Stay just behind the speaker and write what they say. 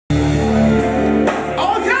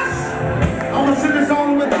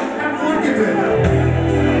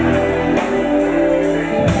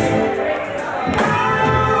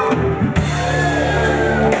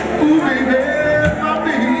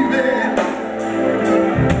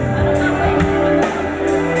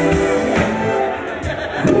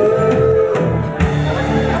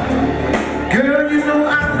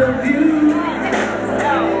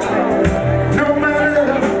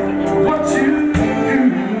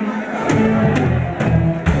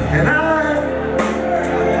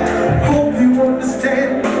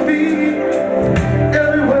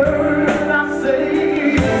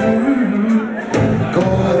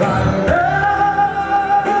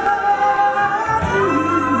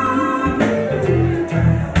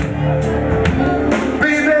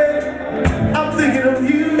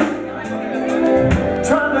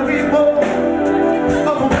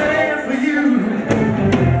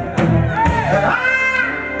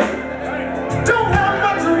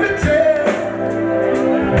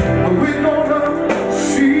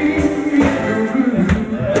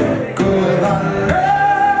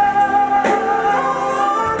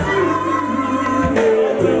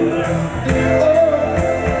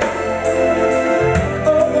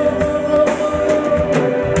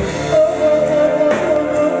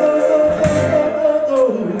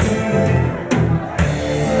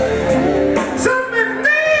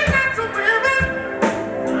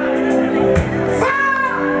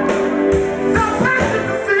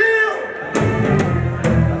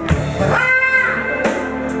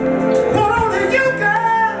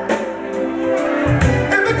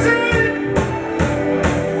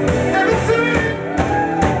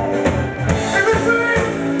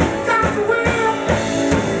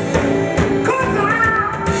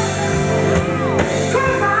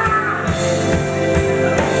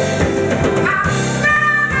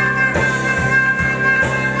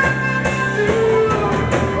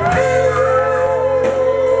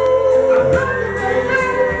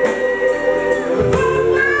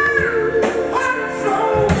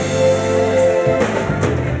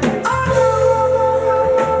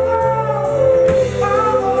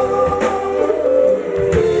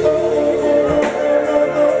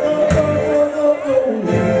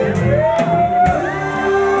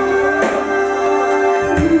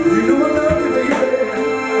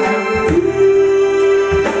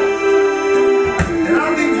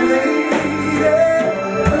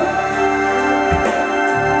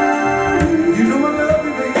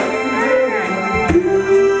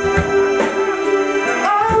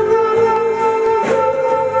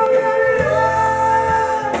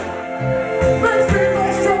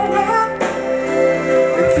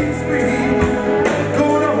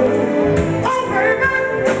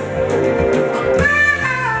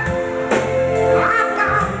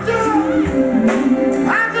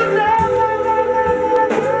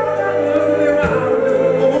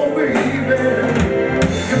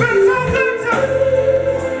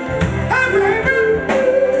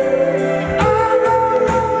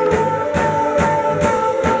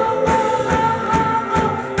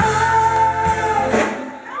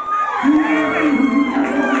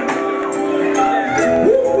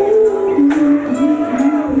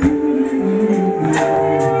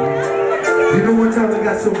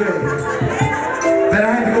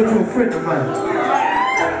friend of mine.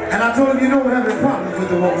 And I told him, you know I'm having problems with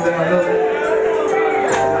the woman that I love.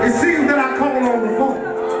 It seems that I call on the phone,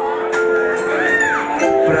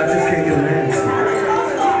 but I just can't get an answer.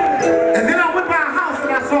 And then I went by a house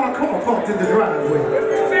and I saw a car parked in the driveway.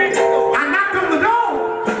 I knocked on the door,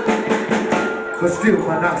 but still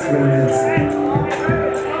my knocks were unanswered.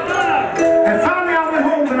 And finally I went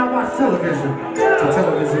home and I watched television.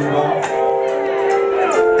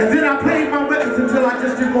 And then I played my records until I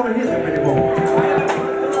just didn't want to hear them anymore.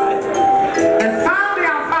 And finally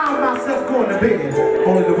I found myself going to bed,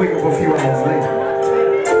 only to wake up a few hours later.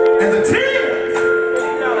 And the tears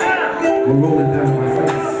were rolling down my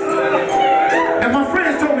face. And my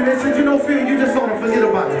friends told me, they said, you know, Phil, you just ought to forget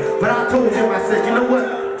about it. But I told him, I said, you know what?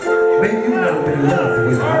 Maybe you've never been in love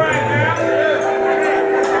with me.